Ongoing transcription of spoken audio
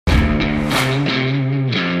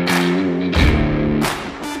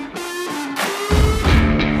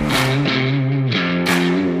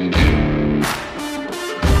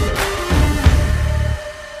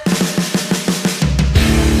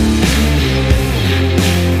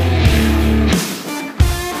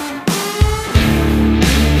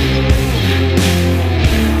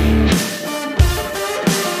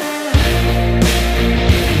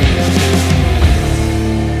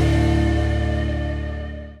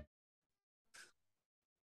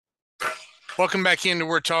Welcome back into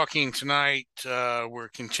We're Talking tonight.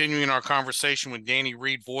 We're continuing our conversation with Danny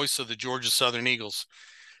Reed, voice of the Georgia Southern Eagles.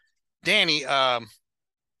 Danny, the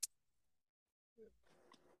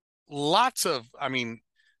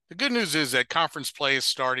good news is that conference play is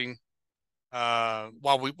starting.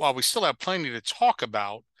 While we still have plenty to talk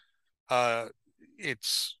about, uh,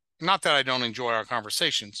 it's not that I don't enjoy our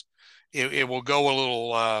conversations. It will go a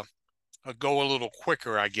little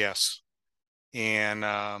quicker, I guess. And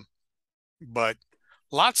but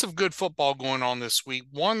lots of good football going on this week.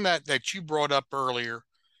 One that you brought up earlier,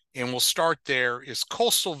 and we'll start there, is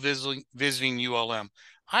Coastal visiting ULM.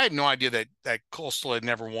 I had no idea that Coastal had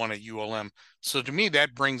never won at ULM. So to me,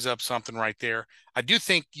 that brings up something right there. I do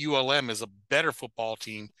think ULM is a better football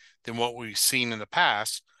team than what we've seen in the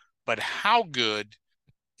past, but how good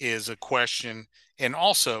is a question. And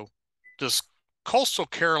also, does Coastal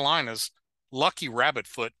Carolina's lucky rabbit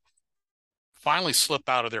foot finally slip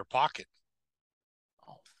out of their pocket?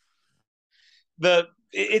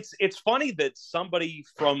 It's funny that somebody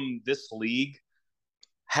from this league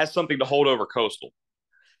has something to hold over Coastal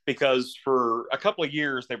because for a couple of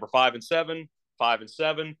years they were 5-7,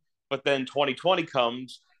 5-7, but then 2020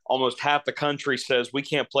 comes, almost half the country says we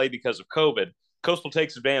can't play because of COVID. Coastal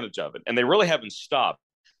takes advantage of it, and they really haven't stopped.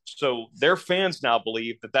 So their fans now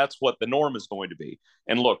believe that that's what the norm is going to be.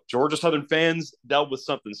 And look, Georgia Southern fans dealt with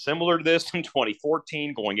something similar to this in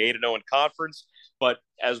 2014, going 8-0 in conference. But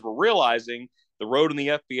as we're realizing, the road in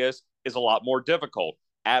the FBS is a lot more difficult.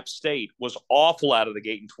 App State was awful out of the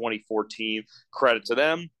gate in 2014. Credit to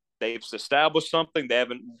them. They've established something. They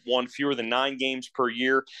haven't won fewer than 9 games per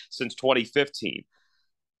year since 2015.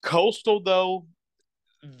 Coastal, though,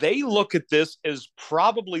 they look at this as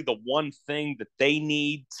probably the one thing that they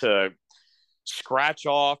need to scratch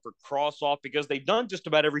off or cross off because they've done just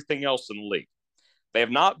about everything else in the league.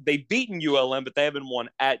 They've beaten ULM, but they haven't won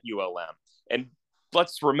at ULM. And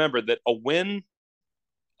let's remember that a win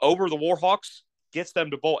over the Warhawks gets them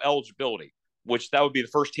to bowl eligibility, which that would be the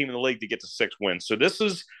first team in the league to get to 6 wins. So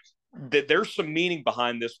there's some meaning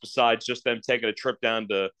behind this besides just them taking a trip down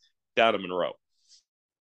to Monroe.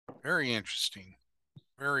 Very interesting.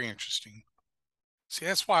 Very interesting. See,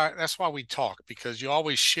 that's why we talk, because you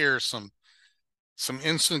always share some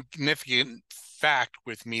insignificant fact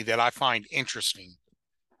with me that I find interesting.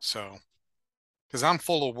 So, because I'm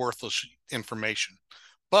full of worthless information.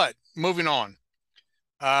 But moving on,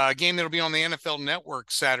 a game that'll be on the NFL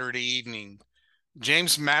Network Saturday evening.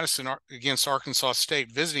 James Madison against Arkansas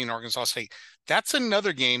State, visiting Arkansas State. That's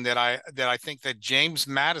another game that I think that James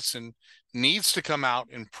Madison needs to come out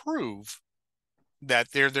and prove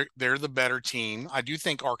that they're the better team. I do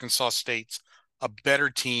think Arkansas State's a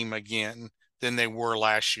better team again than they were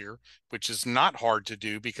last year, which is not hard to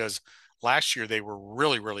do because last year they were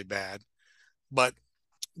really, really bad. But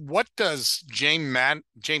what does James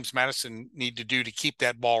Madison need to do to keep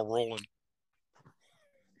that ball rolling?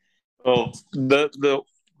 Well, the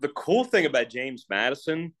cool thing about James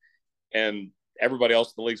Madison and everybody else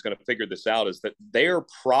in the league is going to figure this out is that they are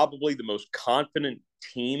probably the most confident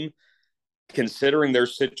team considering their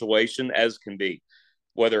situation as can be.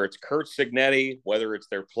 Whether it's Kurt Signetti, whether it's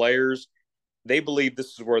their players, they believe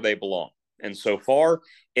this is where they belong. And so far,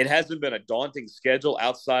 it hasn't been a daunting schedule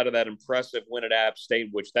outside of that impressive win at App State,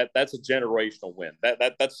 which that's a generational win.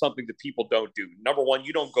 That's something that people don't do. Number one,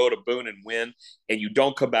 you don't go to Boone and win, and you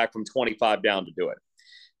don't come back from 25 down to do it.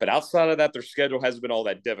 But outside of that, their schedule hasn't been all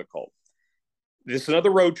that difficult. This is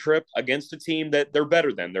another road trip against a team that they're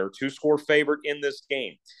better than. They're a two-score favorite in this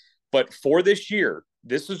game. But for this year,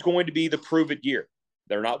 this is going to be the prove it year.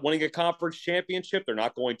 They're not winning a conference championship. They're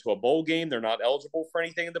not going to a bowl game. They're not eligible for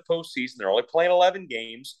anything in the postseason. They're only playing 11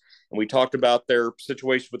 games. And we talked about their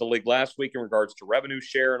situation with the league last week in regards to revenue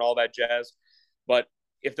share and all that jazz. But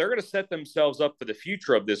if they're going to set themselves up for the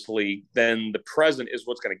future of this league, then the present is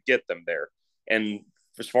what's going to get them there. And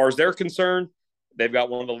as far as they're concerned, they've got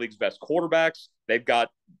one of the league's best quarterbacks. They've got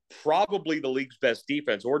probably the league's best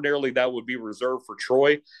defense. Ordinarily, that would be reserved for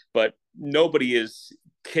Troy, but nobody is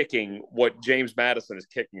kicking what James Madison is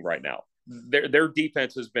kicking right now. Their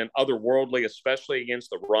defense has been otherworldly, especially against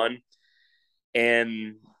the run.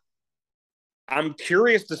 And I'm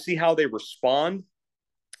curious to see how they respond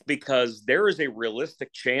because there is a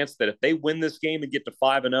realistic chance that if they win this game and get to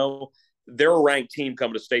 5-0, they're a ranked team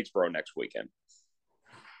coming to Statesboro next weekend.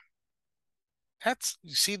 That's,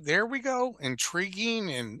 you see, there we go.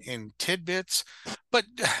 Intriguing and tidbits. But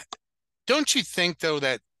don't you think though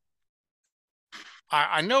that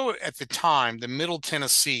I know at the time the Middle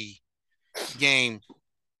Tennessee game,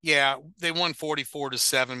 yeah, they won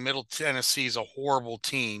 44-7. Middle Tennessee is a horrible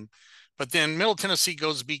team. But then Middle Tennessee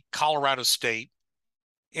goes to beat Colorado State.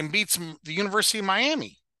 and beats the University of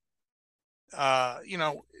Miami. You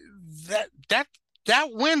know, that that that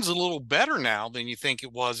win's a little better now than you think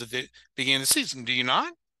it was at the beginning of the season. Do you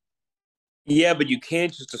not? Yeah, but you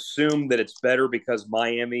can't just assume that it's better because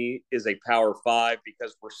Miami is a Power Five,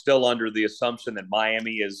 because we're still under the assumption that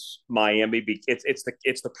Miami is Miami. It's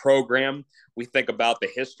the program. We think about the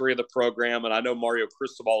history of the program, and I know Mario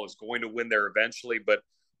Cristobal is going to win there eventually, but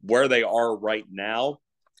where they are right now,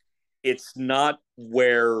 it's not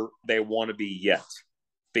where they want to be yet.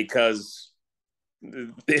 Because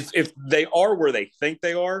if they are where they think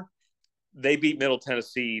they are, they beat Middle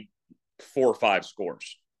Tennessee 4 or 5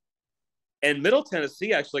 scores. And Middle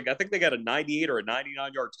Tennessee, actually, I think they got a 98 or a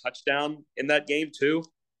 99-yard touchdown in that game, too,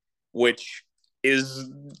 which is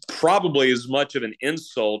probably as much of an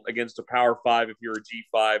insult against a Power Five if you're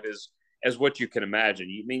a G5 as what you can imagine.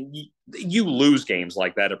 You lose games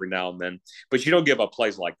like that every now and then, but you don't give up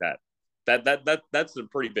plays like that. That's a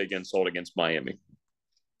pretty big insult against Miami.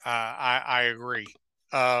 I agree.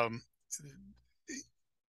 Um,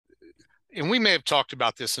 and we may have talked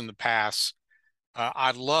about this in the past.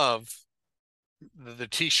 I love the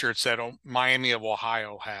T-shirts that Miami of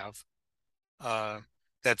Ohio have uh,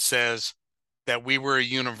 that says that we were a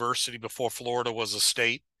university before Florida was a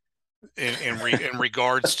state. In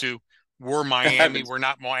regards to we're Miami, we're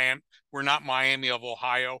not Miami of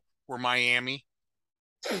Ohio, we're Miami.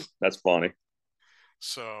 That's funny.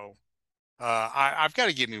 So I've got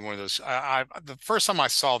to give me one of those. The first time I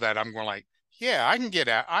saw that, I'm going like, yeah, I can get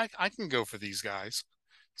at, I can go for these guys.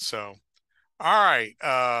 So, all right.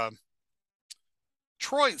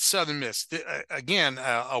 Troy Southern Miss again,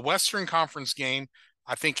 a Western Conference game.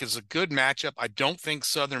 I think is a good matchup. I don't think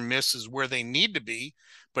Southern Miss is where they need to be,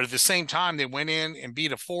 but at the same time, they went in and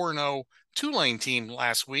beat a 4-0 Tulane team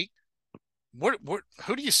last week.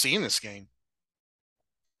 Who do you see in this game?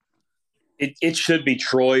 It should be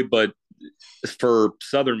Troy, but for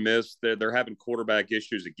Southern Miss, they're having quarterback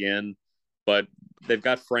issues again, but they've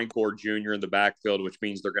got Frank Gore Jr. in the backfield, which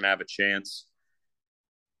means they're going to have a chance.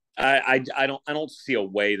 I don't see a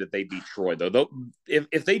way that they beat Troy though.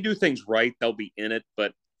 If they do things right, they'll be in it.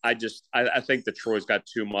 But I think that Troy's got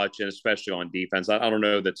too much, and especially on defense, I don't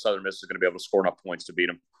know that Southern Miss is going to be able to score enough points to beat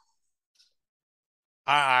them.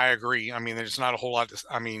 I agree. I mean, there's not a whole lot.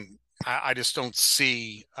 I mean, I just don't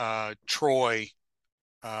see Troy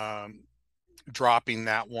um, dropping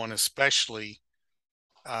that one, especially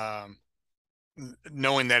um,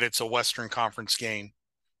 knowing that it's a Western Conference game.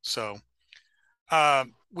 So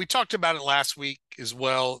we talked about it last week as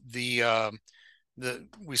well. We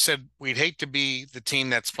said we'd hate to be the team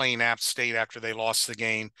that's playing App State after they lost the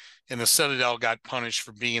game, and the Citadel got punished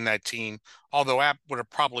for being that team. Although App would have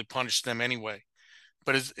probably punished them anyway.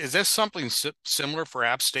 But is this something similar for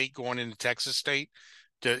App State going into Texas State?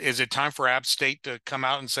 Is it time for App State to come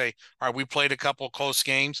out and say, "All right, we played a couple of close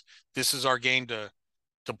games. This is our game to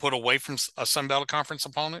put away from a Sun Belt Conference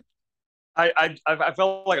opponent"? I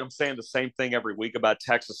feel like I'm saying the same thing every week about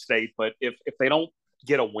Texas State, but if they don't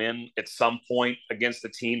get a win at some point against a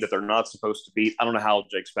team that they're not supposed to beat, I don't know how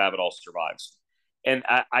Jake Spavital survives. And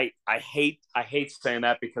I hate saying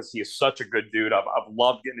that because he is such a good dude. I've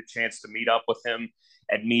loved getting a chance to meet up with him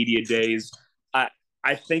at media days. I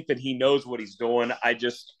I think that he knows what he's doing. I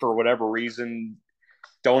just, for whatever reason,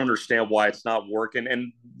 don't understand why it's not working.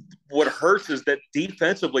 And what hurts is that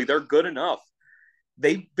defensively, they're good enough.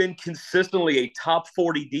 They've been consistently a top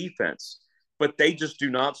 40 defense, but they just do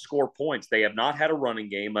not score points. They have not had a running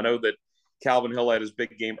game. I know that Calvin Hill had his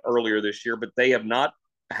big game earlier this year, but they have not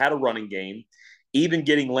had a running game. Even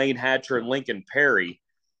getting Lane Hatcher and Lincoln Perry,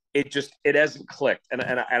 it hasn't clicked, and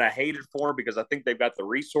I hate it for them because I think they've got the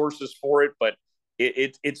resources for it, but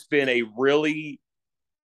it's been a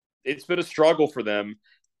struggle for them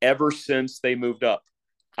ever since they moved up.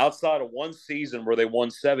 Outside of one season where they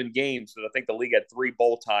won 7 games, and I think the league had 3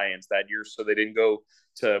 bowl tie-ins that year, so they didn't go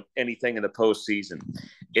to anything in the postseason.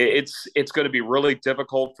 It's going to be really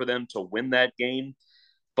difficult for them to win that game,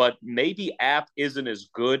 but maybe App isn't as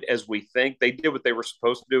good as we think. They did what they were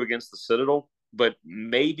supposed to do against the Citadel, but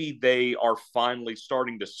maybe they are finally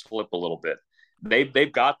starting to slip a little bit.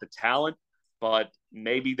 They've got the talent, but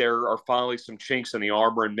maybe there are finally some chinks in the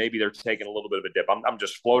armor, and maybe they're taking a little bit of a dip. I'm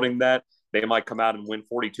just floating that they might come out and win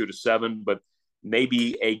 42-7, but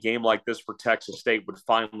maybe a game like this for Texas State would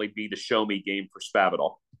finally be the show me game for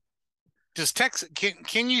Spavital. Does Texas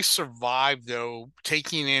can you survive though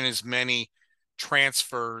taking in as many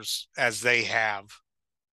transfers as they have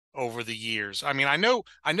over the years? I mean, I know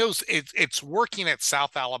it's working at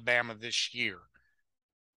South Alabama this year,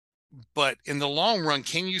 but in the long run,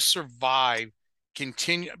 can you survive?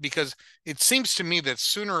 Continue because it seems to me that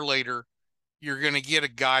sooner or later you're going to get a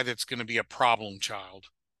guy that's going to be a problem child.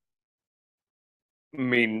 I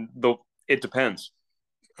mean, it depends.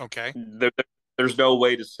 Okay. There's no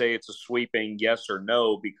way to say it's a sweeping yes or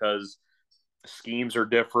no because schemes are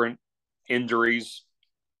different, injuries,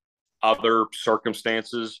 other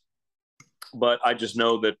circumstances. But I just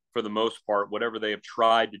know that for the most part, whatever they have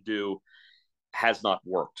tried to do has not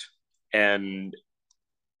worked. And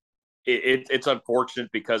it's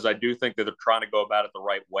unfortunate because I do think that they're trying to go about it the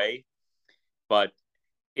right way. But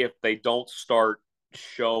if they don't start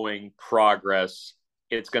showing progress,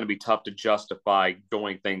 it's going to be tough to justify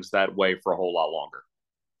doing things that way for a whole lot longer.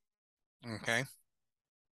 Okay.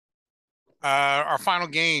 Our final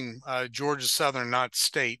game, Georgia Southern, not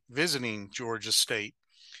State, visiting Georgia State.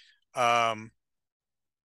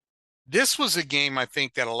 This was a game I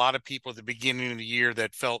think that a lot of people at the beginning of the year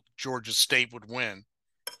that felt Georgia State would win.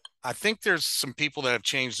 I think there's some people that have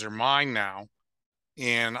changed their mind now.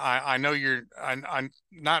 And I know I'm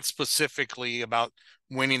not specifically about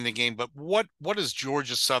winning the game, but what does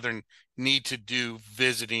Georgia Southern need to do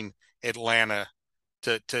visiting Atlanta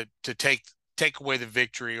to take away the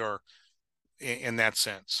victory or in that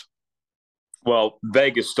sense? Well,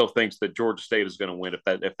 Vegas still thinks that Georgia State is going to win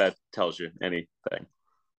if that tells you anything.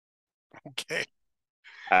 Okay.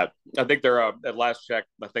 I think they're at last check.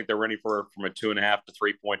 I think they're running from a 2.5 to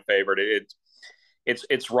 3 point favorite.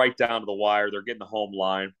 It's right down to the wire. They're getting the home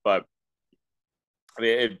line, but I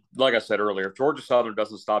mean, like I said earlier, if Georgia Southern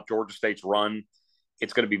doesn't stop Georgia State's run,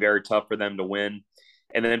 it's going to be very tough for them to win.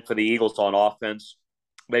 And then for the Eagles on offense,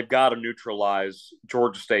 they've got to neutralize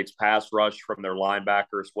Georgia State's pass rush from their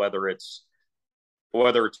linebackers, whether it's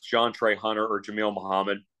John Trey Hunter or Jamil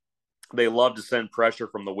Muhammad. They love to send pressure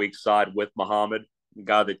from the weak side with Muhammad, a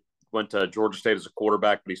guy that went to Georgia State as a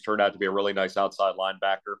quarterback, but he's turned out to be a really nice outside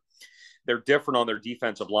linebacker. They're different on their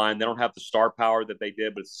defensive line. They don't have the star power that they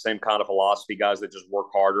did, but it's the same kind of philosophy, guys that just work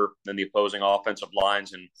harder than the opposing offensive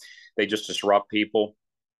lines, and they just disrupt people.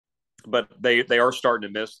 But they are starting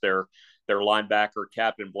to miss their linebacker,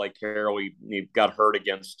 Captain Blake Carroll. He got hurt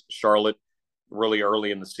against Charlotte really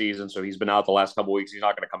early in the season, so he's been out the last couple of weeks. He's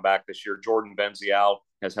not going to come back this year. Jordan Benzial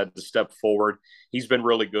has had to step forward. He's been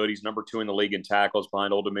really good. He's number 2 in the league in tackles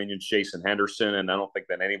behind Old Dominion's Jason Henderson, and I don't think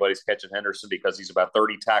that anybody's catching Henderson because he's about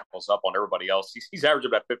 30 tackles up on everybody else. He's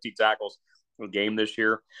averaging about 50 tackles a game this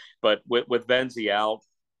year. But with Benzial,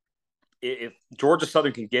 if Georgia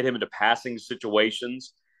Southern can get him into passing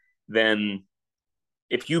situations, then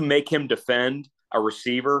if you make him defend a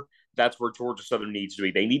receiver, that's where Georgia Southern needs to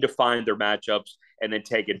be. They need to find their matchups and then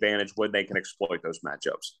take advantage when they can exploit those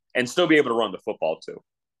matchups and still be able to run the football too.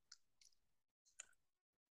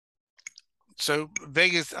 So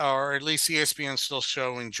Vegas, or at least ESPN, still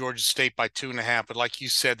showing Georgia State by 2.5. But like you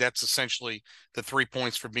said, that's essentially the 3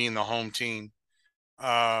 points for being the home team.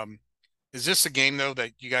 Is this a game though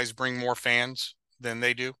that you guys bring more fans than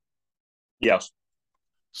they do? Yes.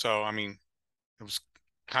 So I mean, it was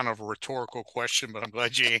kind of a rhetorical question, but I'm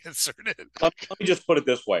glad you answered it. Let me just put it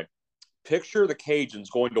this way. Picture the Cajuns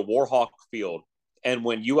going to Warhawk Field, and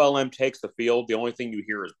when ULM takes the field, the only thing you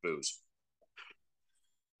hear is boos.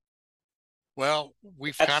 Well,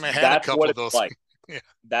 we've kind of had a couple of those. Like. Yeah.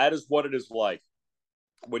 That is what it is like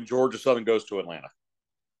when Georgia Southern goes to Atlanta.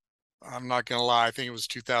 I'm not going to lie. I think it was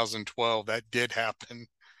 2012 that did happen.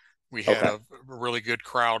 We had a really good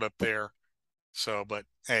crowd up there. So, but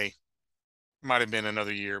hey, might have been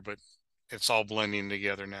another year, but it's all blending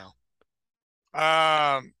together now.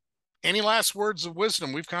 Any last words of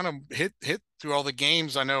wisdom? We've kind of hit through all the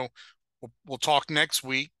games. I know we'll talk next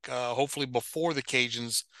week, hopefully before the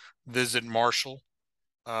Cajuns visit Marshall.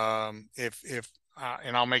 And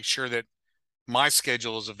I'll make sure that my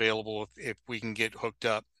schedule is available if we can get hooked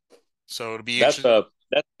up. So it'll be interesting.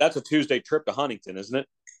 That's a Tuesday trip to Huntington, isn't it?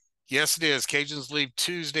 Yes, it is. Cajuns leave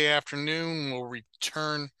Tuesday afternoon. We'll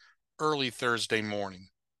return early Thursday morning.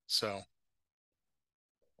 So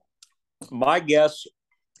my guess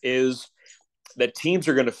is that teams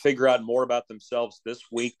are going to figure out more about themselves this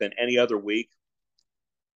week than any other week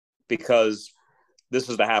because this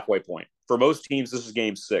is the halfway point. For most teams, this is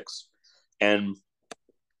game 6. And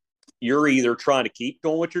you're either trying to keep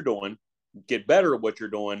doing what you're doing, get better at what you're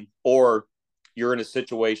doing, or you're in a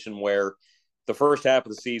situation where the first half of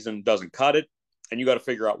the season doesn't cut it, and you got to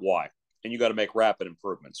figure out why, and you got to make rapid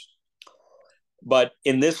improvements. But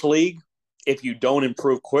in this league, if you don't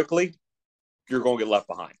improve quickly, you're going to get left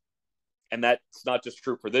behind. And that's not just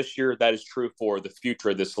true for this year. That is true for the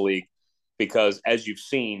future of this league because as you've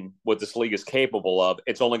seen what this league is capable of,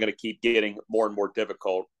 it's only going to keep getting more and more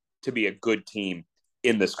difficult to be a good team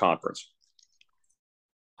in this conference.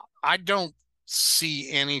 I don't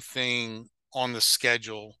see anything on the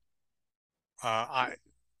schedule I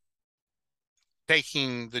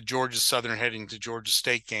taking the Georgia Southern heading to Georgia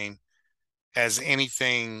State game as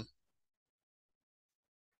anything.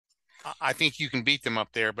 I think you can beat them up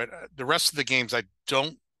there, but the rest of the games I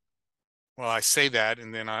don't. Well, I say that,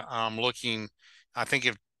 and then I'm looking. I think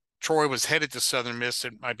if Troy was headed to Southern Miss,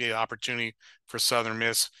 it might be an opportunity for Southern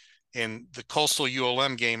Miss. In the Coastal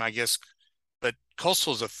ULM game, I guess, but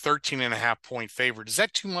Coastal is a 13.5 point favorite. Is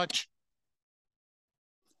that too much?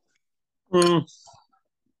 Mm,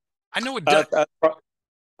 I know it does. that, that,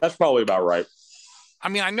 that's probably about right. I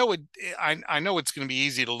mean, I know it. I know it's going to be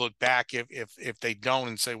easy to look back if they don't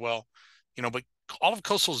and say, well, but all of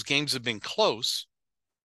Coastal's games have been close.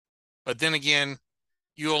 But then again,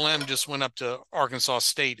 ULM just went up to Arkansas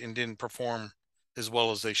State and didn't perform as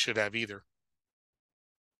well as they should have either.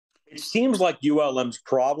 It seems like ULM's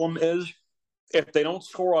problem is if they don't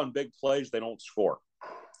score on big plays, they don't score.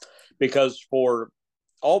 Because for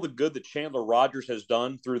all the good that Chandler Rogers has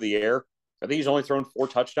done through the air, I think he's only thrown 4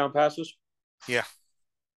 touchdown passes. Yeah.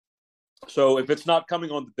 So if it's not coming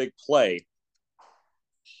on the big play,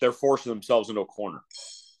 they're forcing themselves into a corner.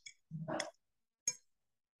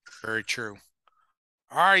 Very true.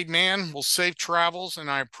 All right, man. Well, safe travels, and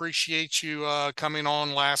I appreciate you coming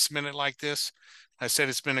on last minute like this. I said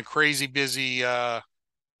it's been a crazy busy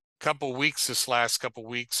couple weeks this last couple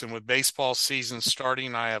weeks, and with baseball season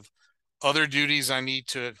starting, I have other duties I need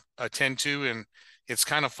to attend to, and it's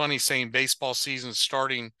kind of funny saying baseball season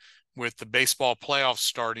starting with the baseball playoffs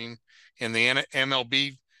starting and the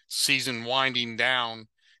MLB season winding down.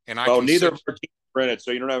 And neither of our teams are in it,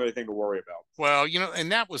 so you don't have anything to worry about. Well,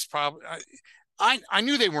 and that was probably I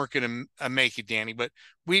knew they weren't going to make it, Danny, but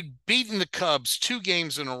we'd beaten the Cubs 2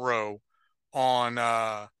 games in a row on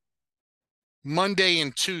Monday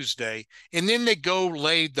and Tuesday, and then they go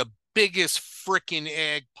lay the biggest freaking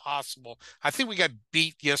egg possible. I think we got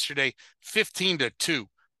beat yesterday 15-2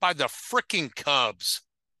 by the freaking Cubs.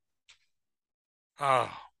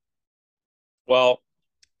 Oh. Well,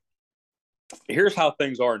 here's how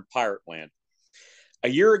things are in Pirate Land. A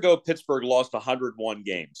year ago, Pittsburgh lost 101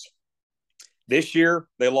 games. This year,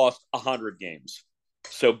 they lost 100 games.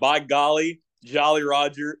 So by golly, Jolly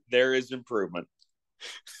Roger, there is improvement.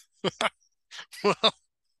 Well,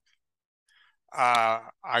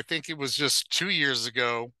 I think it was just 2 years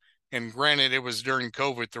ago, and granted, it was during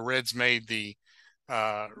COVID. The Reds made the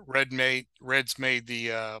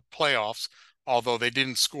playoffs, although they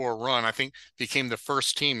didn't score a run. I think became the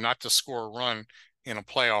first team not to score a run in a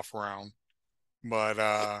playoff round. But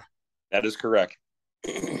that is correct.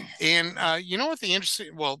 And you know what the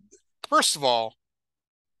interesting? Well, first of all,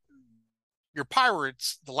 your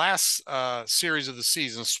Pirates, the last series of the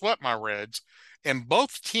season, swept my Reds, and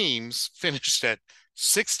both teams finished at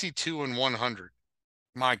 62 and 100.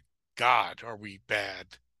 My God, are we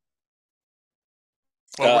bad?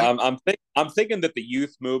 Well, I'm thinking that the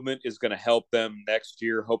youth movement is going to help them next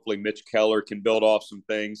year. Hopefully, Mitch Keller can build off some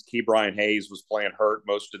things. Ke'Bryan Hayes was playing hurt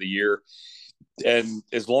most of the year, and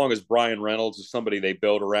as long as Brian Reynolds is somebody they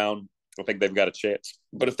build around, I think they've got a chance.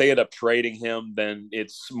 But if they end up trading him, then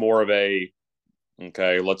it's more of a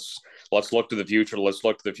okay. Let's look to the future. Let's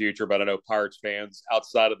look to the future. But I know Pirates fans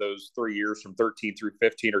outside of those 3 years from 13 through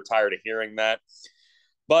 15 are tired of hearing that.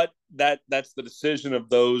 But that's the decision of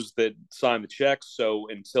those that sign the checks. So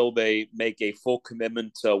until they make a full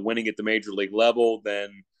commitment to winning at the major league level,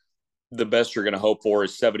 then the best you're going to hope for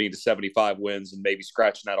is 70 to 75 wins and maybe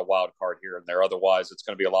scratching out a wild card here and there. Otherwise, it's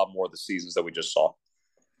going to be a lot more of the seasons that we just saw.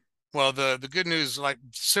 Well, the good news, like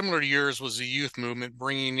similar to yours, was the youth movement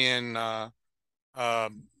bringing in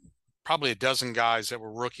probably a dozen guys that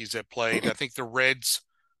were rookies that played. I think the Reds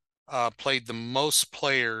played the most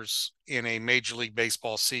players in a Major League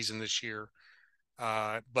Baseball season this year.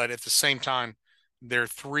 But at the same time, there are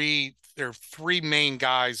three main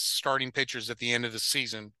guys, starting pitchers at the end of the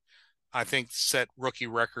season, I think set rookie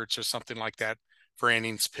records or something like that for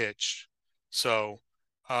innings pitched. So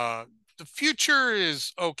the future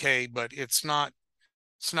is okay, but it's not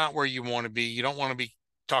where you want to be. You don't want to be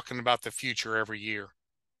talking about the future every year.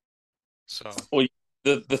 So well,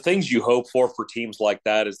 the things you hope for teams like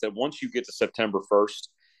that is that once you get to September 1st,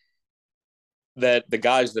 that the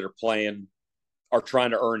guys that are playing are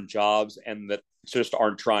trying to earn jobs and that just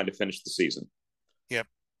aren't trying to finish the season. Yep.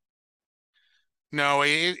 No,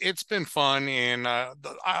 it's been fun, and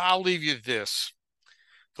I'll leave you this.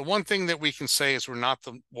 The one thing that we can say is we're not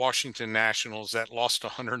the Washington Nationals that lost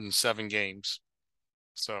 107 games.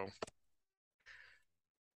 So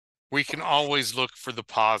we can always look for the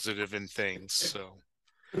positive in things. So,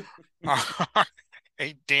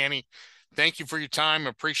 hey, Danny, thank you for your time.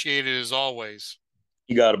 Appreciate it as always.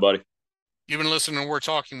 You got it, buddy. You've been listening to We're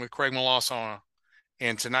Talking with Craig Melassana,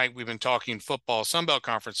 and tonight we've been talking football, Sunbelt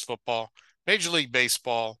Conference football, Major League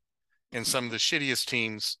Baseball, and some of the shittiest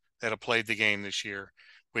teams that have played the game this year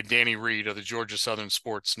with Danny Reed of the Georgia Southern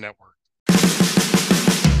Sports Network.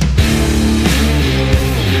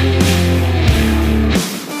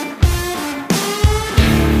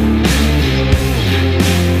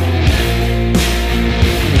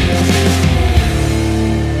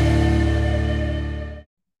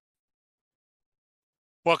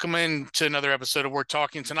 Welcome in to another episode of We're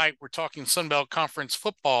Talking. Tonight, we're talking Sunbelt Conference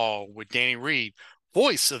football with Danny Reed,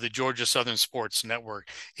 voice of the Georgia Southern Sports Network.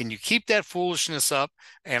 And you keep that foolishness up,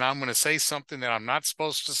 and I'm going to say something that I'm not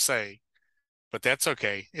supposed to say, but that's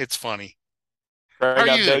okay. It's funny. Craig, How are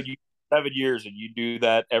I've you? known you 7 years, and you do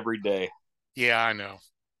that every day. Yeah, I know.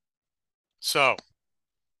 So,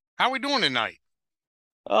 how are we doing tonight?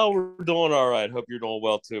 Oh, we're doing all right. Hope you're doing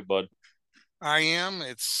well too, bud. I am.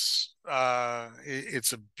 It's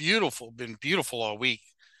been beautiful all week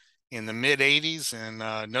in the mid 80s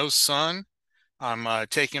and no sun. I'm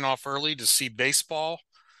taking off early to see baseball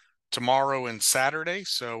tomorrow and Saturday.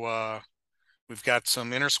 So we've got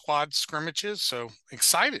some inter squad scrimmages. So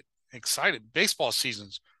excited. Baseball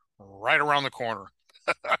season's right around the corner.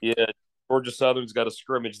 Yeah, Georgia Southern's got a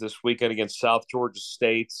scrimmage this weekend against South Georgia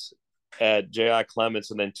State at J.I.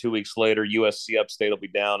 Clements, and then 2 weeks later, USC Upstate will be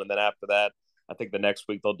down, and then after that, I think the next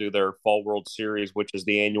week they'll do their Fall World Series, which is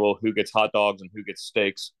the annual Who Gets Hot Dogs and Who Gets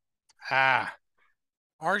Steaks. Ah,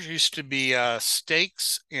 ours used to be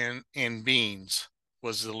steaks and beans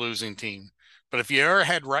was the losing team. But if you ever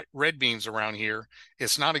had red beans around here,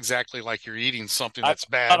 it's not exactly like you're eating something that's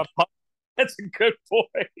bad. That's a good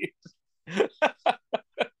point.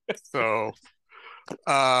 So,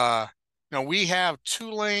 uh, no, we have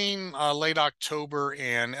Tulane late October,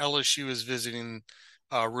 and LSU is visiting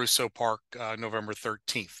Russo Park November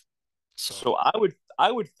 13th. So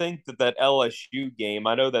I would think that LSU game.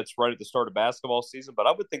 I know that's right at the start of basketball season, but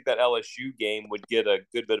I would think that LSU game would get a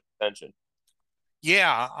good bit of attention.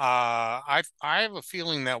 Yeah, I have a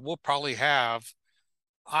feeling that we'll probably have,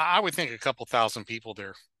 I would think, a couple thousand people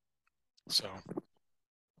there. So,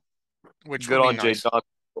 which Good would be on Jay nice. Johnson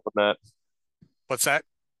for that. What's that?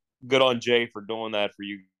 Good on Jay for doing that for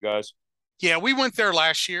you guys. Yeah, we went there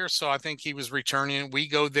last year, so I think he was returning. We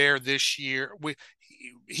go there this year.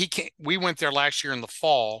 He can't. We went there last year in the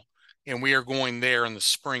fall, and we are going there in the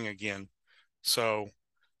spring again. So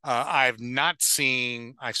I've not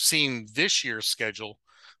seen. I've seen this year's schedule,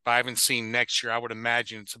 but I haven't seen next year. I would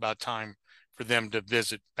imagine it's about time for them to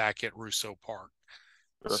visit back at Russo Park.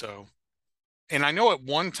 Sure. So, and I know at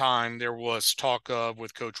one time there was talk of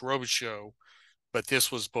with Coach Robichaux, but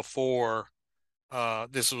this was before.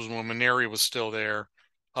 This was when Mainieri was still there,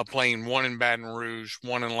 playing one in Baton Rouge,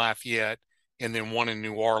 one in Lafayette, and then one in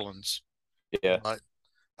New Orleans. Yeah. But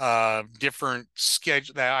different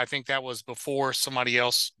schedule. That I think that was before somebody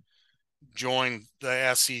else joined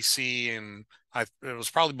the SEC, and it was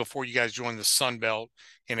probably before you guys joined the Sun Belt,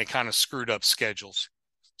 and it kind of screwed up schedules.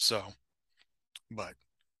 So, but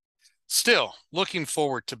still looking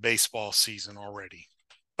forward to baseball season already.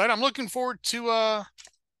 But I'm looking forward to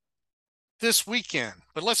this weekend.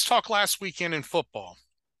 But let's talk last weekend in football.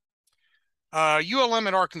 ULM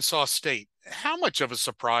at Arkansas State. How much of a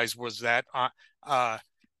surprise was that?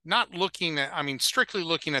 Not looking at, I mean, strictly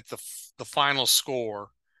looking at the final score,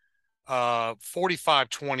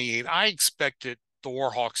 45-28. I expected the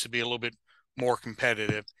Warhawks to be a little bit more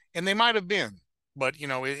competitive, and they might have been. But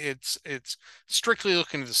it's strictly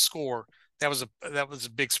looking at the score. That was a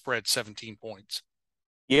big spread, 17 points.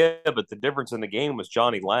 Yeah, but the difference in the game was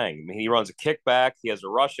Johnny Lang. I mean, he runs a kickback, he has a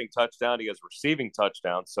rushing touchdown, he has a receiving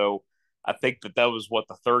touchdown. So I think that was what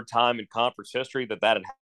the third time in conference history that had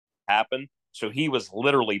happened. So he was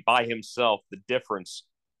literally by himself the difference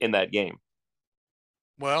in that game.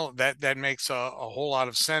 Well, that makes a whole lot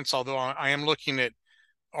of sense. Although I am looking at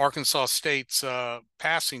Arkansas State's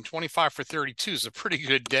passing, 25 for 32 is a pretty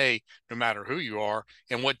good day, no matter who you are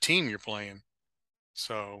and what team you're playing.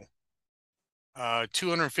 So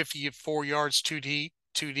 254 yards, two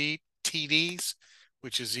TDs,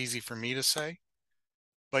 which is easy for me to say.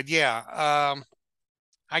 But yeah,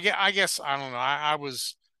 I guess I don't know. I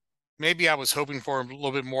was hoping for a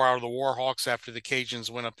little bit more out of the Warhawks after the Cajuns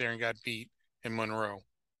went up there and got beat in Monroe.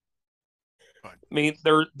 But I mean,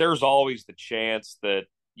 there's always the chance that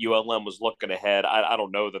ULM was looking ahead. I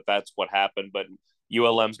don't know that that's what happened, but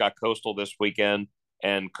ULM's got Coastal this weekend,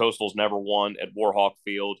 and Coastal's never won at Warhawk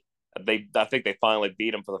Field. I think they finally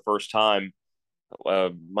beat them for the first time.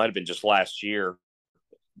 Might have been just last year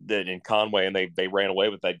that in Conway, and they ran away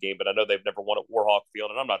with that game. But I know they've never won at Warhawk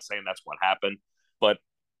Field, and I'm not saying that's what happened, but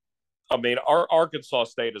I mean, our Arkansas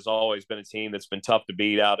State has always been a team that's been tough to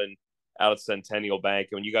beat out at Centennial Bank.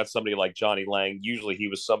 And when you got somebody like Johnny Lang, usually he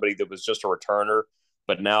was somebody that was just a returner,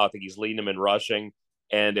 but now I think he's leading them in rushing.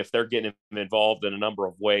 And if they're getting him involved in a number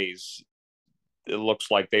of ways, it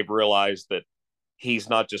looks like they've realized that he's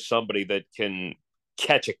not just somebody that can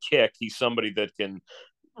catch a kick; he's somebody that can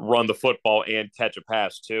run the football and catch a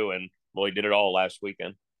pass too. And well, he did it all last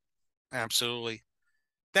weekend. Absolutely.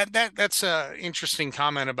 That's a interesting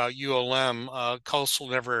comment about ULM. Coastal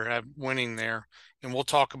never had winning there, and we'll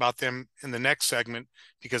talk about them in the next segment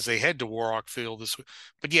because they head to Warrock Field this week.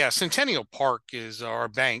 But yeah, Centennial Park is our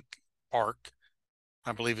bank park,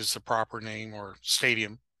 I believe is the proper name, or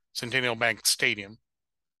stadium, Centennial Bank Stadium.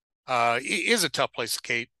 It is a tough place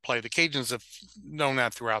to play. The Cajuns have known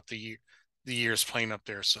that throughout the years playing up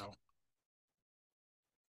there. So,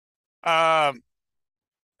 uh,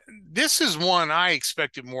 this is one I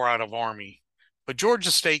expected more out of Army, but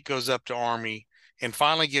Georgia State goes up to Army and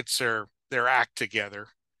finally gets their act together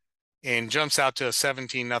and jumps out to a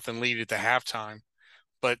 17-0 lead at the halftime.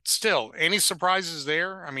 But still, any surprises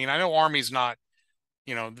there? I mean, I know Army's not,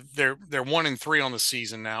 they're 1-3 on the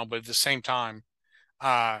season now, but at the same time,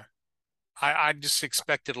 I just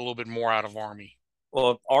expected a little bit more out of Army.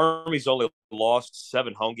 Well, Army's only lost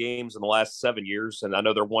 7 home games in the last 7 years, and I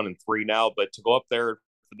know they're 1-3 now. But to go up there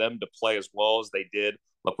for them to play as well as they did,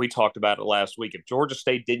 like we talked about it last week, if Georgia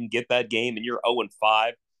State didn't get that game and you're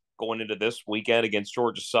 0-5 going into this weekend against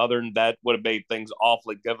Georgia Southern, that would have made things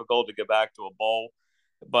awfully difficult to get back to a bowl.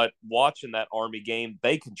 But watching that Army game,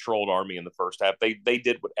 they controlled Army in the first half. They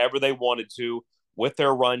did whatever they wanted to with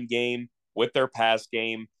their run game, with their pass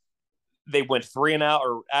game. They went 3-and-out,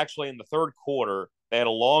 or actually in the third quarter, they had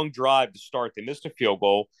a long drive to start. They missed a field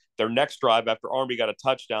goal. Their next drive, after Army got a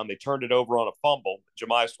touchdown, they turned it over on a fumble.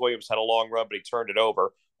 Jemias Williams had a long run, but he turned it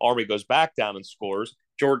over. Army goes back down and scores.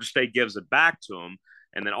 Georgia State gives it back to him,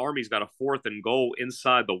 and then Army's got a 4th and goal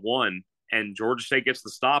inside the 1, and Georgia State gets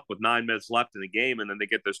the stop with 9 minutes left in the game, and then they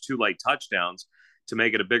get those 2 late touchdowns to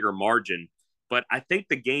make it a bigger margin. But I think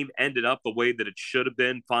the game ended up the way that it should have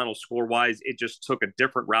been, final score wise. It just took a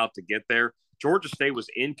different route to get there. Georgia State was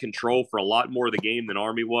in control for a lot more of the game than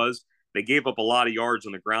Army was. They gave up a lot of yards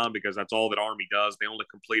on the ground because that's all that Army does. They only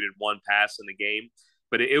completed 1 pass in the game.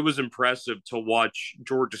 But it was impressive to watch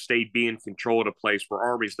Georgia State be in control at a place where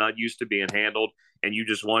Army's not used to being handled. And you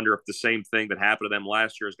just wonder if the same thing that happened to them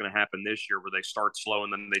last year is going to happen this year, where they start slow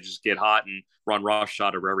and then they just get hot and run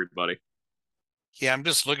roughshod over everybody. Yeah, I'm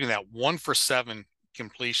just looking at 1 for 7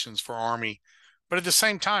 completions for Army. But at the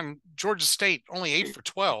same time, Georgia State only 8 for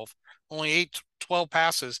 12, only 12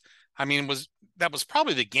 passes. I mean, that was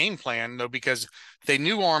probably the game plan, though, because they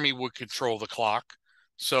knew Army would control the clock.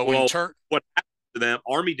 So what happened to them,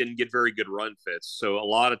 Army didn't get very good run fits. So a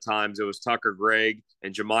lot of times it was Tucker Gregg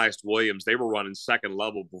and Jemias Williams. They were running second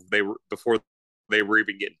level before they were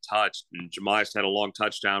even getting touched. And Jemias had a long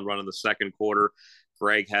touchdown run in the second quarter.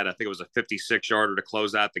 Gregg had, I think it was a 56-yarder to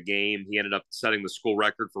close out the game. He ended up setting the school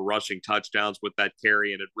record for rushing touchdowns with that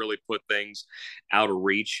carry, and it really put things out of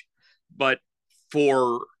reach. But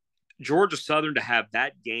for Georgia Southern to have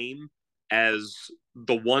that game as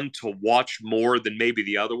the one to watch more than maybe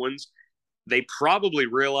the other ones, they probably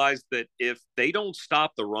realized that if they don't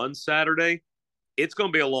stop the run Saturday, it's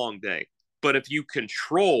going to be a long day. But if you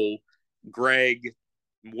control Gregg,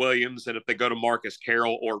 Williams, and if they go to Marcus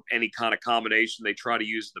Carroll or any kind of combination they try to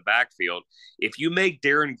use in the backfield, if you make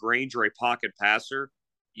Darren Granger a pocket passer,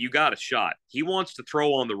 you got a shot. He wants to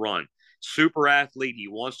throw on the run. Super athlete. He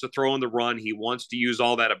wants to throw on the run. He wants to use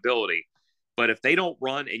all that ability. But if they don't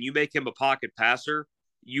run and you make him a pocket passer,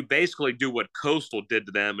 you basically do what Coastal did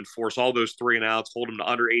to them and force all those 3-and-outs, hold them to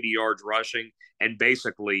under 80 yards rushing, and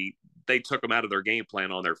basically they took them out of their game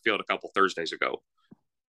plan on their field a couple Thursdays ago.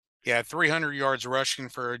 Yeah, 300 yards rushing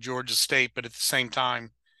for Georgia State, but at the same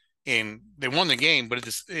time, and they won the game, but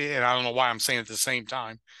and I don't know why I'm saying at the same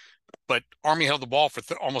time, but Army held the ball for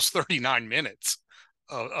almost 39 minutes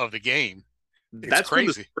of the game. That's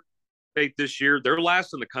crazy. This year, they're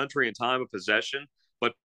last in the country in time of possession,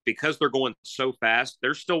 but because they're going so fast,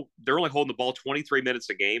 they're only holding the ball 23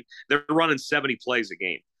 minutes a game. They're running 70 plays a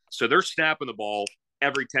game. So they're snapping the ball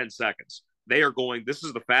every 10 seconds. They are going, this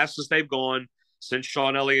is the fastest they've gone since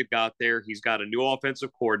Sean Elliott got there. He's got a new offensive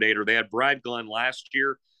coordinator. They had Brad Glenn last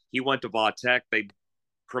year. He went to Va-Tech. They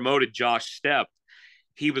promoted Josh Stepp.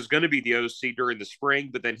 He was going to be the OC during the spring,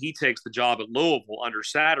 but then he takes the job at Louisville under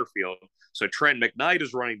Satterfield. So Trent McKnight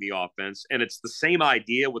is running the offense, and it's the same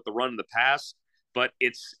idea with the run and the pass, but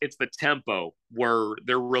it's the tempo where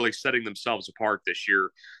they're really setting themselves apart this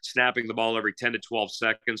year, snapping the ball every 10 to 12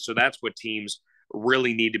 seconds. So that's what teams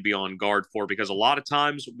really need to be on guard for, because a lot of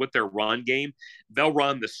times with their run game, they'll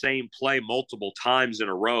run the same play multiple times in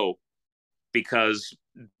a row because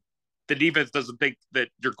the defense doesn't think that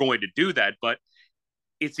you're going to do that, but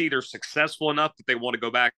it's either successful enough that they want to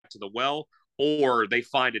go back to the well, or they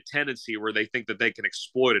find a tendency where they think that they can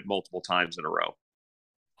exploit it multiple times in a row.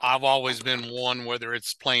 I've always been one, whether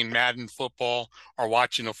it's playing Madden football or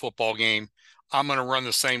watching a football game, I'm going to run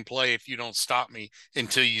the same play if you don't stop me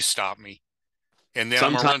until you stop me. And then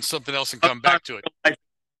I'm going to Sometimes, run something else and come back to it.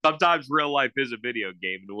 sometimes real life is a video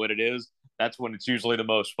game, and when it is, that's when it's usually the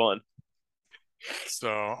most fun.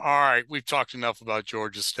 So, all right, we've talked enough about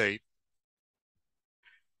Georgia State.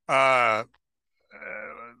 Uh,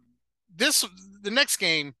 this the next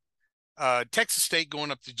game, Texas State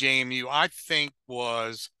going up to JMU, I think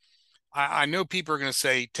was. I know people are going to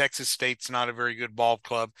say Texas State's not a very good ball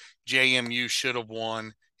club. JMU should have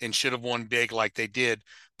won and should have won big like they did.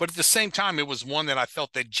 But at the same time, it was one that I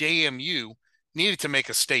felt that JMU needed to make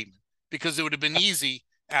a statement because it would have been easy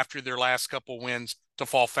after their last couple wins to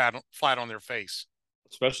fall flat on their face.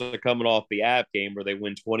 Especially coming off the app game where they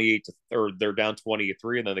win 28 to, or they're down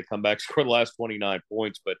 20-3, and then they come back, score the last 29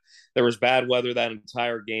 points. But there was bad weather that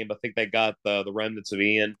entire game. I think they got the remnants of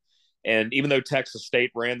Ian. And even though Texas State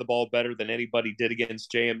ran the ball better than anybody did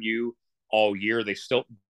against JMU all year, they still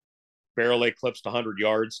barely eclipsed 100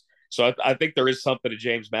 yards. So I think there is something to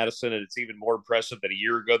James Madison, and it's even more impressive that a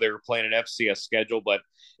year ago they were playing an FCS schedule, but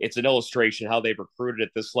it's an illustration how they've recruited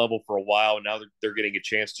at this level for a while, and now they're getting a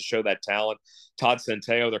chance to show that talent. Todd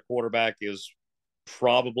Centeio, their quarterback, is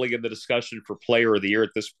probably in the discussion for player of the year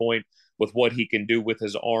at this point with what he can do with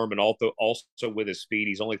his arm and also with his speed.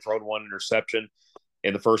 He's only thrown one interception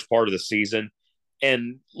in the first part of the season.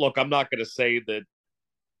 And look, I'm not going to say that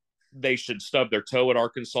they should stub their toe at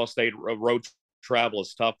Arkansas State. Road travel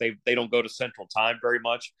is tough. They don't go to Central Time very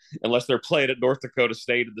much unless they're playing at North Dakota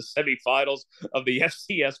State in the semifinals of the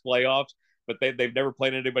FCS playoffs. But they've never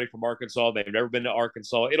played anybody from Arkansas. They've never been to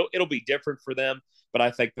Arkansas. It'll be different for them. But I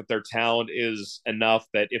think that their talent is enough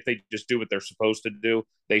that if they just do what they're supposed to do,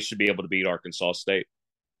 they should be able to beat Arkansas State.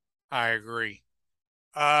 I agree.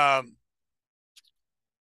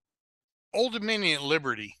 Old Dominion at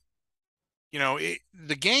Liberty.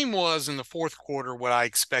 The game was in the fourth quarter what I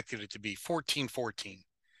expected it to be, 14-14.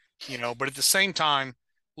 But at the same time,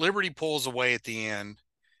 Liberty pulls away at the end.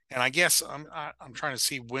 And I guess I'm trying to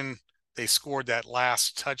see when they scored that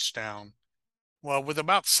last touchdown. Well, with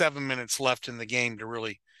about 7 minutes left in the game to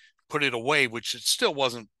really put it away, which it still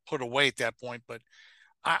wasn't put away at that point. But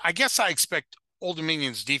I guess I expect Old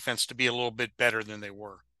Dominion's defense to be a little bit better than they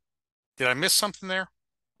were. Did I miss something there?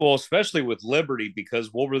 Well, especially with Liberty, because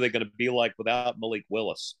what were they going to be like without Malik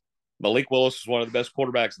Willis? Malik Willis was one of the best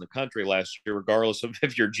quarterbacks in the country last year, regardless of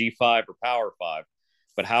if you're G5 or Power 5.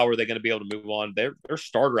 But how are they going to be able to move on? Their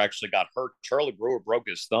starter actually got hurt. Charlie Brewer broke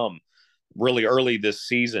his thumb really early this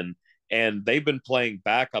season, and they've been playing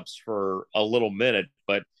backups for a little minute,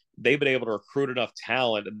 but they've been able to recruit enough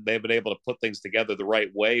talent, and they've been able to put things together the right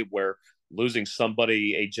way where losing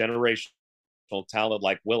somebody, a generational talent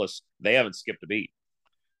like Willis, they haven't skipped a beat.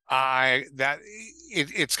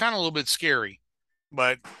 It's kind of a little bit scary,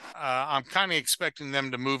 but I'm kind of expecting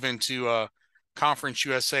them to move into Conference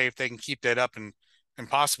USA if they can keep that up and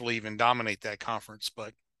possibly even dominate that conference.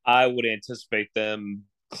 But I would anticipate them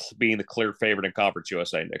being the clear favorite in Conference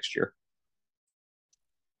USA next year.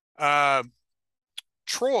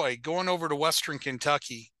 Troy going over to Western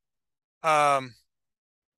Kentucky. A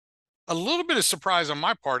little bit of surprise on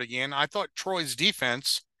my part again. I thought Troy's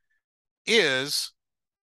defense is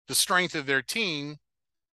the strength of their team,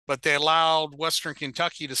 but they allowed Western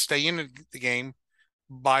Kentucky to stay in the game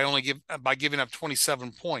by giving up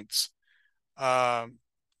 27 points. Odd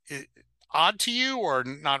to you or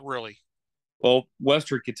not really? Well,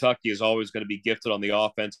 Western Kentucky is always going to be gifted on the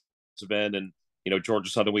offensive end, and Georgia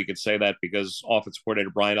Southern, we could say that because offensive coordinator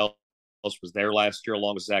Brian Ellis was there last year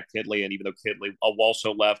along with Zach Kidley, and even though Kidley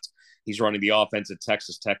also left, he's running the offense at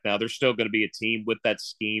Texas Tech now. There's still going to be a team with that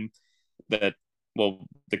scheme that, well,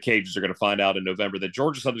 the Cajuns are going to find out in November that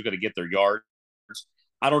Georgia Southern's going to get their yards.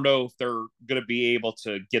 I don't know if they're going to be able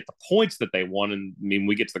to get the points that they want. And I mean,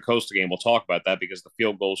 we get to the Coastal game, we'll talk about that because the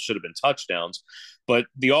field goals should have been touchdowns. But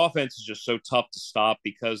the offense is just so tough to stop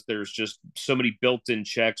because there's just so many built-in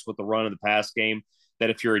checks with the run of the pass game that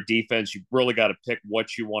if you're a defense, you really got to pick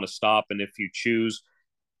what you want to stop. And if you choose,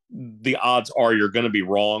 the odds are you're going to be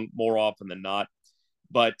wrong more often than not.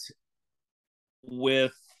 But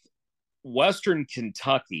with Western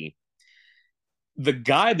Kentucky, the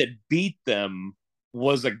guy that beat them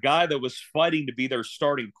was a guy that was fighting to be their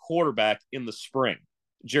starting quarterback in the spring,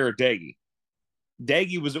 Jared Dagey.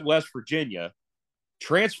 Dagey was at West Virginia,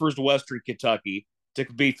 transfers to Western Kentucky to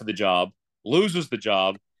compete for the job, loses the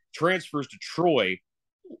job, transfers to Troy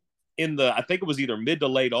in the, I think it was either mid to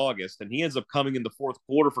late August, and he ends up coming in the fourth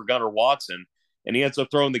quarter for Gunnar Watson, and he ends up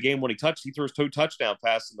throwing the game when he throws 2 touchdown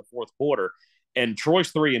passes in the fourth quarter. And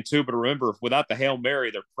Troy's 3-2, but remember, without the Hail Mary,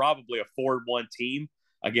 they're probably a 4-1 team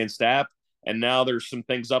against App. And now there's some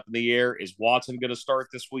things up in the air. Is Watson going to start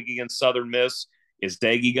this week against Southern Miss? Is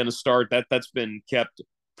Daggy going to start? That's been kept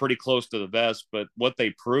pretty close to the vest. But what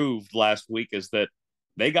they proved last week is that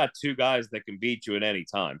they got 2 guys that can beat you at any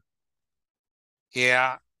time.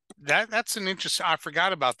 Yeah, that's an interesting. I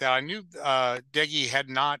forgot about that. I knew Deggy had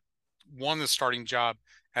not won the starting job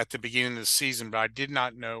at the beginning of the season, but I did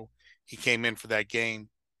not know he came in for that game.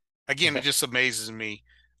 Again, it just amazes me.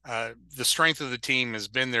 The strength of the team has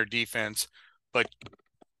been their defense, but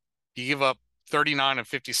you give up 39 of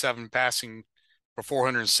 57 passing for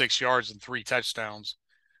 406 yards and 3 touchdowns.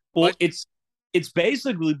 Well, But it's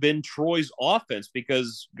basically been Troy's offense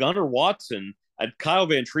because Gunnar Watson, Kyle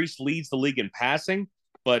Van Treese leads the league in passing,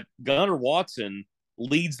 but Gunnar Watson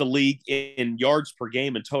leads the league in yards per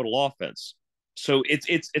game and total offense. So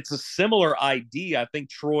it's a similar idea. I think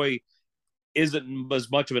Troy isn't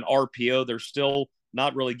as much of an RPO. They're still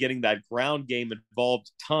not really getting that ground game involved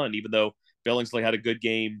a ton, even though Billingsley had a good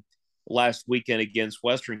game last weekend against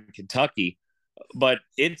Western Kentucky. But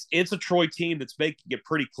it's a Troy team that's making it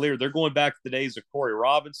pretty clear. They're going back to the days of Corey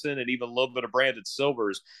Robinson and even a little bit of Brandon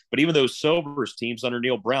Silvers. But even those Silvers teams under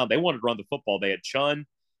Neil Brown, they wanted to run the football. They had Chun,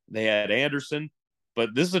 they had Anderson.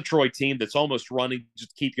 But this is a Troy team that's almost running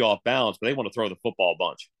just to keep you off balance, but they want to throw the football a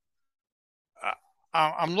bunch.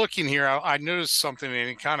 I'm looking here. I noticed something, and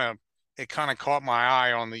it kind of caught my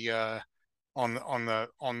eye on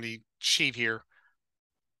the sheet here.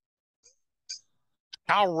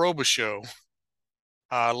 Kyle Robichaux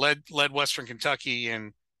led Western Kentucky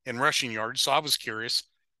in rushing yards. So I was curious: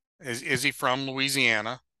 is he from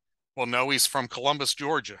Louisiana? Well, no, he's from Columbus,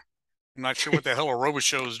 Georgia. I'm not sure what the hell a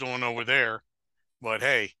Robichaux is doing over there, but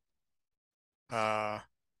hey, I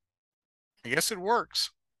guess it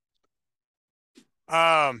works.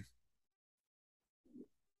 Um,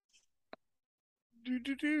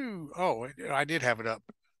 Oh, I did have it up.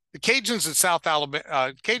 The Cajuns at South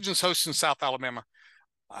Alabama. Cajuns hosting South Alabama.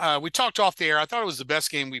 We talked off the air. I thought it was the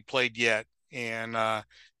best game we played yet, and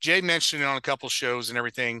Jay mentioned it on a couple shows and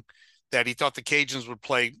everything that he thought the Cajuns would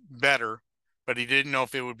play better, but he didn't know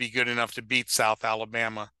if it would be good enough to beat South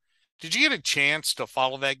Alabama. Did you get a chance to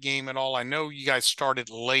follow that game at all? I know you guys started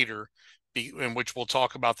later, in which we'll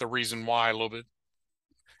talk about the reason why a little bit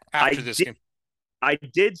after I this did game. I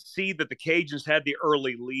did see that the Cajuns had the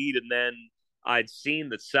early lead, and then I'd seen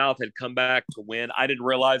that South had come back to win. I didn't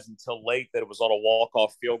realize until late that it was on a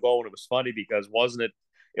walk-off field goal, and it was funny because wasn't it?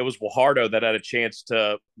 It was Guajardo that had a chance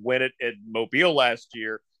to win it at Mobile last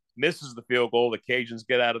year, misses the field goal. The Cajuns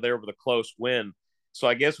get out of there with a close win. So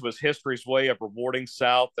I guess it was history's way of rewarding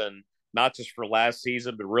South, and not just for last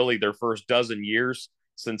season, but really their first dozen years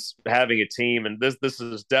since having a team. And this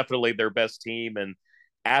is definitely their best team. And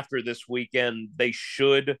after this weekend, they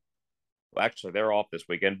should. Well, actually, they're off this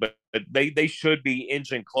weekend, but they should be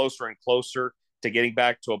inching closer and closer to getting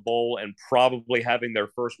back to a bowl and probably having their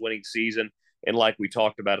first winning season. And like we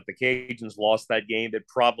talked about, if the Cajuns lost that game, it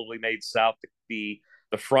probably made South the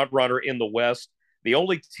front runner in the West. The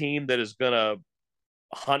only team that is going to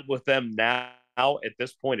hunt with them now at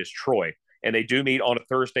this point is Troy, and they do meet on a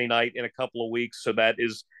Thursday night in a couple of weeks, so that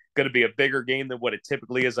is going to be a bigger game than what it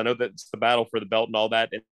typically is. I know that it's the battle for the belt and all that,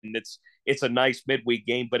 and it's a nice midweek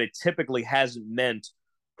game, but it typically hasn't meant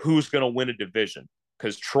who's going to win a division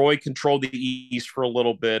because Troy controlled the East for a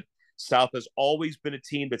little bit. South has always been a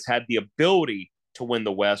team that's had the ability to win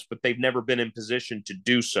the West, but they've never been in position to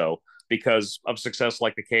do so because of success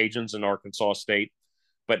like the Cajuns and Arkansas State.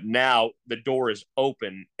 But now the door is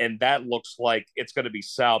open, and that looks like it's going to be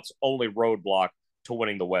South's only roadblock to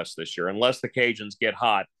winning the West this year, unless the Cajuns get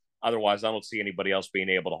hot. Otherwise, I don't see anybody else being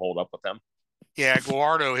able to hold up with them. Yeah,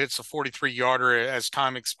 Guardo hits a 43-yarder as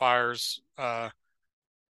time expires. Well,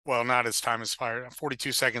 not as time expired.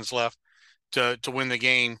 42 seconds left to win the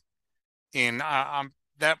game, and I'm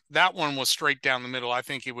that one was straight down the middle. I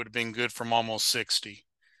think it would have been good from almost 60.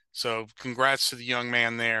 So, congrats to the young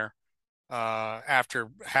man there. After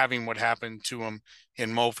having what happened to him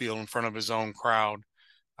in Mofield in front of his own crowd,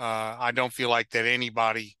 I don't feel like that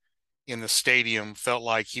anybody in the stadium felt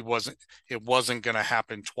like it wasn't going to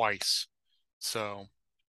happen twice. So,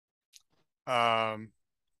 um,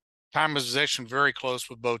 time of possession very close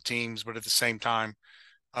with both teams, but at the same time,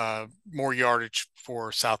 more yardage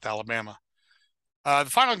for South Alabama. The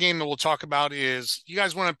final game that we'll talk about is you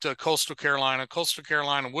guys went up to Coastal Carolina. Coastal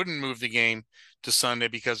Carolina wouldn't move the game to Sunday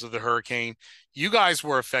because of the hurricane. You guys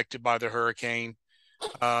were affected by the hurricane.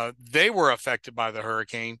 They were affected by the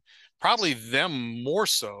hurricane, probably them more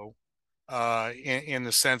so, in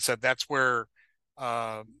the sense that that's where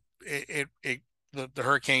uh, the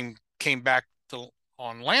hurricane came back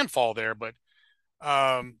on landfall there. But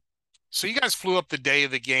so you guys flew up the day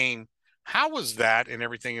of the game. How was that and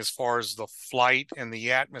everything as far as the flight and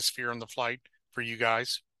the atmosphere on the flight for you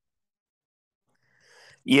guys?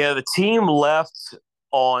 Yeah, the team left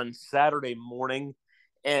on Saturday morning,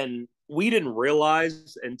 and we didn't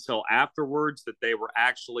realize until afterwards that they were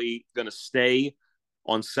actually going to stay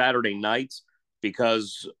on Saturday night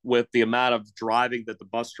because with the amount of driving that the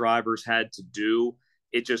bus drivers had to do,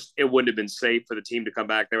 it wouldn't have been safe for the team to come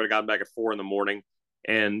back. They would have gotten back at 4 in the morning,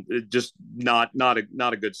 and it just not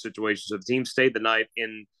a good situation. So the team stayed the night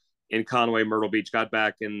in Conway, Myrtle Beach, got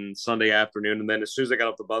back in Sunday afternoon. And then as soon as they got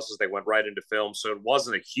off the buses, they went right into film. So it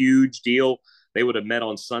wasn't a huge deal. They would have met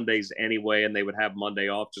on Sundays anyway, and they would have Monday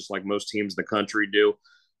off, just like most teams in the country do.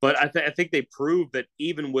 But I think they proved that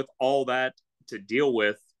even with all that to deal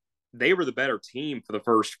with, they were the better team for the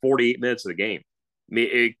first 48 minutes of the game.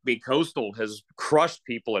 Coastal has crushed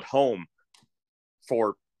people at home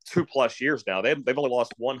for 2+ years now. They've only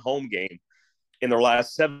lost one home game in their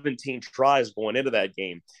last 17 tries going into that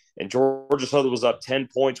game. And Georgia Southern was up 10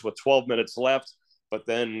 points with 12 minutes left, but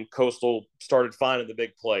then Coastal started finding the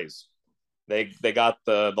big plays. They got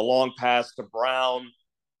the long pass to Brown.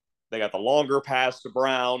 They got the longer pass to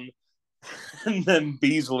Brown. And then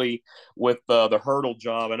Beasley with the hurdle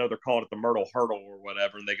job. I know they're calling it the Myrtle Hurdle or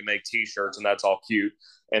whatever, and they can make T-shirts, and that's all cute.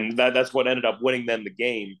 And that's what ended up winning them the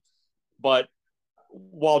game. But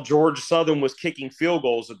while Georgia Southern was kicking field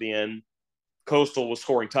goals at the end, Coastal was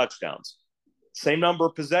scoring touchdowns. Same number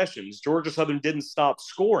of possessions. Georgia Southern didn't stop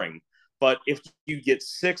scoring, but if you get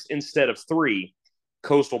 6 instead of 3,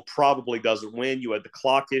 Coastal probably doesn't win. You had the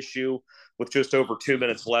clock issue with just over 2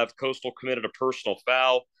 minutes left. Coastal committed a personal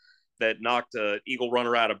foul that knocked an Eagle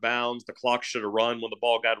runner out of bounds. The clock should have run when the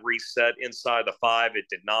ball got reset inside the 5. It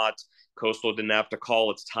did not. Coastal didn't have to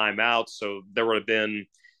call its timeout, so there would have been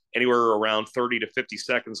anywhere around 30 to 50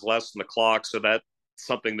 seconds less than the clock, so that's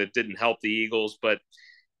something that didn't help the Eagles, but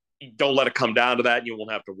don't let it come down to that, and you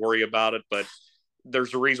won't have to worry about it. But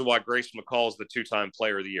there's a reason why Grayson McCall is the 2-time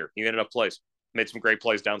player of the year. He ended up made some great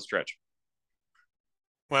plays down the stretch.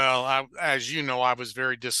 Well, as you know, I'm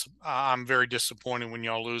very disappointed when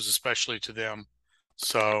y'all lose, especially to them.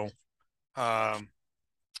 So,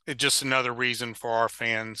 it's just another reason for our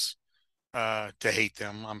fans to hate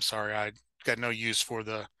them. I'm sorry, I got no use for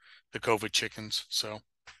the COVID chickens. So,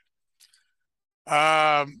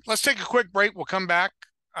 let's take a quick break. We'll come back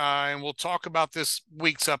and we'll talk about this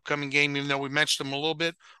week's upcoming game. Even though we mentioned them a little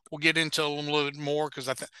bit, we'll get into them a little bit more because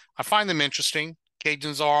I find them interesting.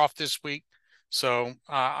 Cajuns are off this week. So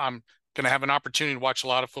I'm going to have an opportunity to watch a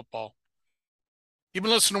lot of football. You've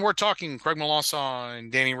been listening to We're Talking, Craig Melanson and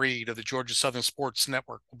Danny Reed of the Georgia Southern Sports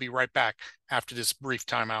Network. We'll be right back after this brief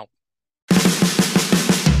timeout.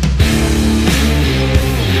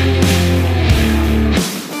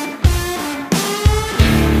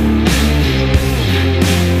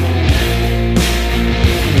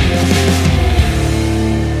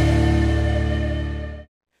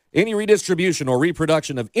 Any redistribution or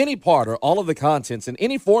reproduction of any part or all of the contents in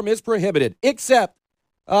any form is prohibited, except,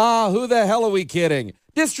 who the hell are we kidding?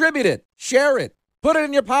 Distribute it, share it, put it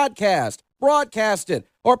in your podcast, broadcast it,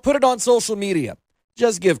 or put it on social media.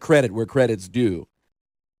 Just give credit where credit's due.